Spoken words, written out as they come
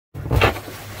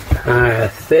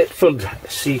Thetford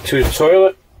C2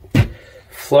 toilet.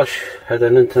 Flush had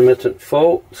an intermittent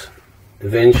fault.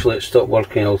 Eventually it stopped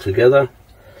working altogether.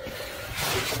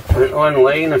 Went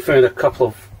online and found a couple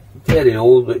of very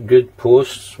old but good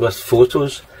posts with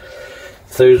photos,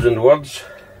 1,000 words,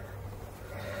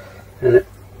 and it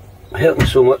hurt me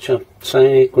so much I'm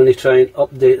going to try and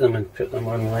update them and put them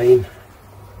online.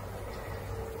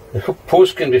 The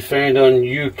post can be found on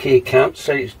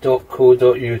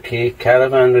ukcampsites.co.uk,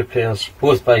 caravan repairs,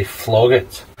 both by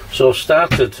Flogit. So I've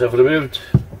started, I've removed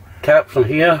cap from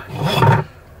here,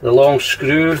 the long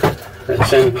screw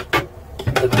that's in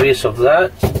the base of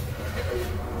that.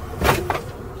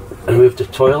 I removed the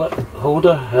toilet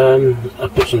holder, I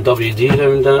put some WD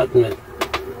around that and it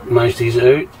managed to ease it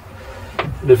out.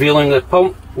 Revealing the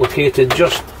pump located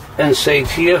just inside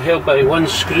here, held by one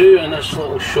screw and this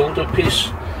little shoulder piece.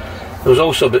 There was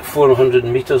also about 400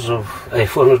 millimetres of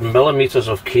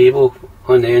cable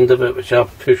on the end of it, which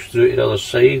I've pushed through to the other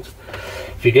side.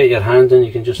 If you get your hand in,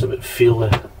 you can just about feel the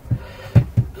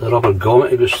rubber grommet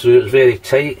that goes through. It's very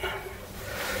tight.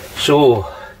 So,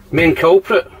 main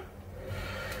culprit,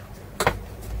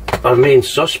 or main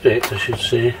suspect I should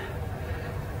say,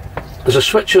 there's a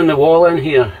switch on the wall in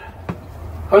here.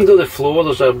 Under the floor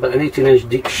there's about an 18-inch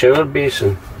deep shower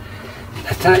basin.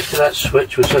 Attached to that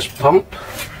switch was this pump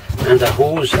and a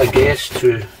hose, I guess,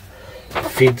 to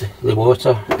feed the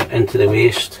water into the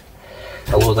waste,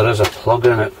 although there is a plug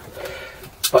in it.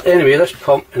 But anyway, this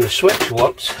pump and the switch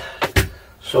works,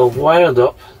 so I've wired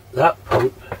up that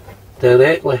pump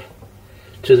directly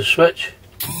to the switch.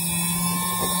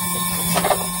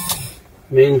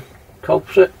 Main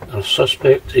culprit or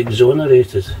suspect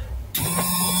exonerated.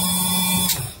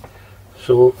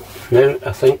 So now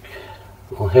I think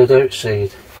I'll head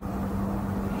outside.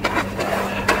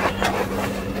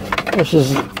 This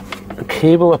is the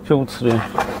cable I pulled through.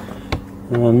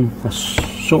 I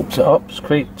soaked it up, it's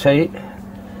quite tight. I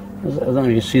don't know if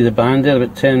you can see the band there,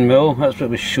 about 10mm, that's what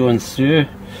was showing through.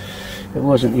 It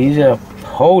wasn't easy, I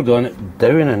hauled on it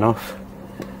down enough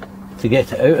to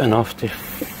get it out enough to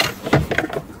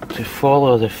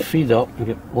follow the feed up and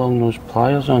get long nose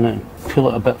pliers on it and pull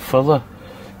it a bit further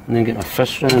and then get my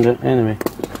fist around it. Anyway,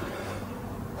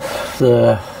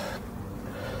 the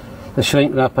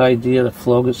shrink wrap idea of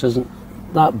Flogits isn't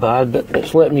that bad, but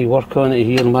it's letting me work on it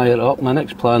here and wire it up. My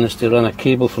next plan is to run a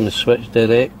cable from the switch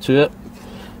direct to it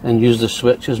and use the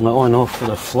switch as my on-off for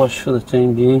the flush for the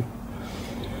time being.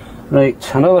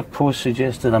 Right, another post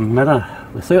suggested a mirror.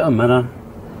 Without a mirror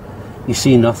you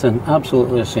see nothing,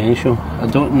 absolutely essential. I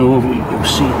don't know if you'll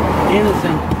see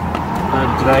anything. I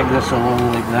drag this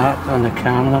along like that on the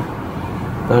camera,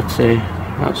 but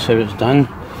that's how it's done,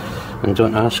 and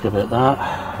don't ask about that.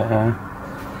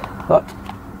 But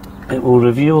it will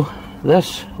reveal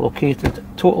this located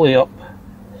totally up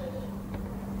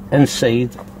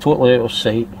inside, totally out of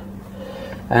sight,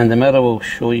 and the mirror will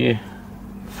show you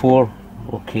 4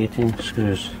 locating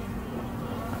screws.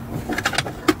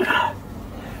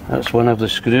 That's one of the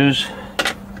screws,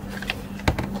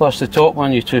 plus the top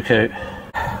one you took out.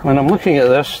 When I'm looking at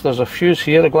this, there's a fuse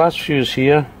here, a glass fuse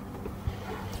here,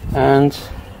 and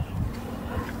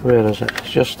where is it?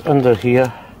 It's just under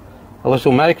here, a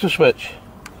little micro switch.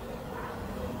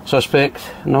 Suspect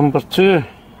number 2.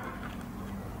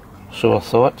 So I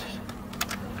thought,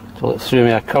 till it threw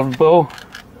me a curveball.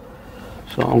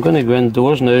 So I'm going to go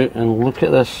indoors now and look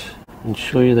at this and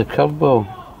show you the curveball.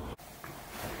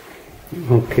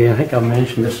 Okay, I think I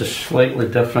mentioned this is slightly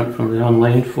different from the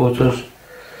online photos.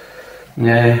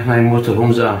 Yeah, my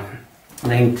motorhome's a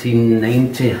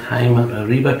 1990 Heimer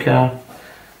Ariba car,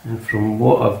 and from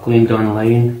what I've gleaned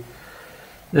online,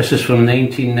 this is from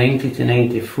 1990 to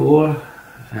 94,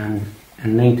 and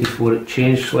in 94 it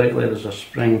changed slightly. There's a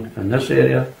spring in this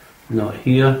area, not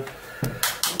here,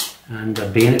 and a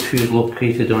bayonet fuse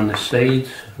located on the side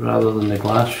rather than the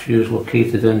glass fuse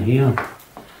located in here.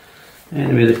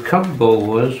 Anyway, the curveball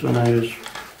was when I was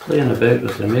playing about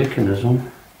with the mechanism,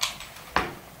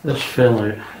 this fell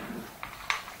out.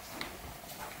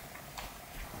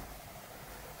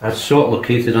 I saw it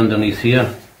located underneath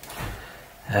here,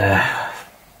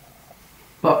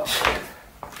 but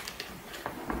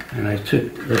when I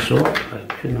took this off, I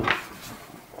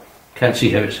can't see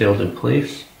how it's held in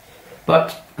place.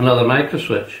 But another micro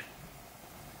switch,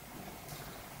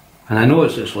 and I know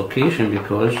it's its location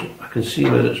because I can see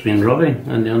where it's been rubbing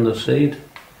on the underside.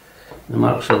 The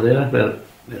marks are there where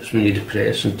it's when you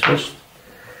depress and twist.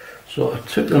 So I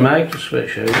took the micro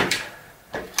switch out,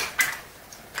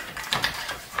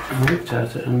 I looked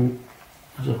at it, and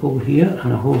there's a hole here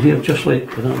and a hole here, just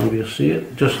like, I don't know if you'll see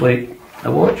it, just like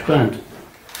a watch band.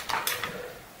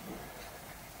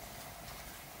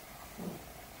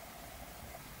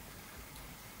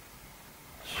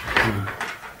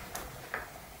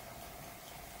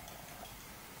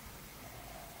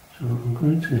 So I'm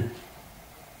going to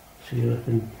see if I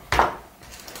can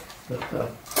put that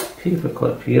paper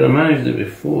clip here. I managed it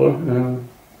before.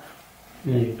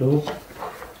 There you go.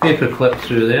 Paper clip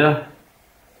through there.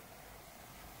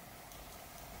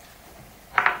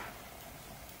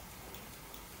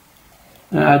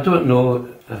 I don't know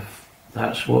if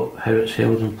that's how it's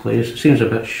held in place. It seems a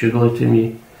bit sugary to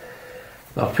me.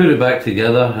 But I'll put it back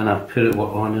together and I'll put it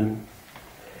on, and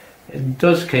it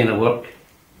does kind of work.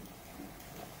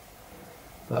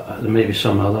 But there may be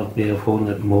some other way of holding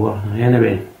it more.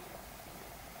 Anyway,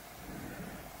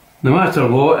 no matter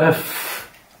what, if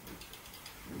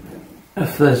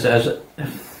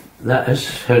that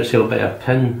is how it's held by a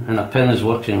pin, and a pin is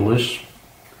working loose,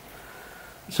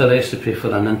 it's a recipe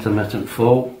for an intermittent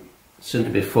fault, soon to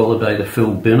be followed by the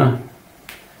full booner.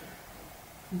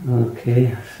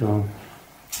 Okay, so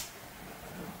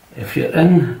if you're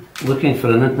looking for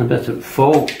an intermittent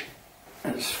fault,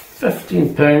 it's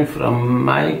 £15 for a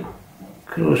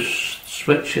micro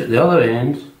switch at the other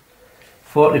end,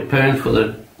 £40 for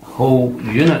the whole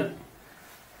unit.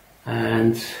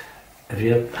 And if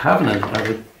you're having it, I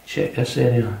would check this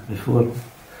area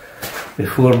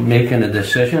before making a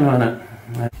decision on it.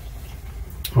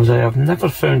 As I have never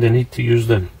found the need to use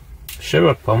the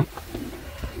shower pump,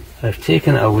 I've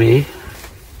taken it away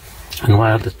and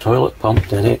wired the toilet pump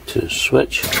direct to the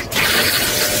switch,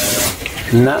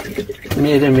 and that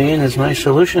may remain as my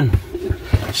solution.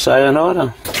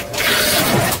 Sayonara.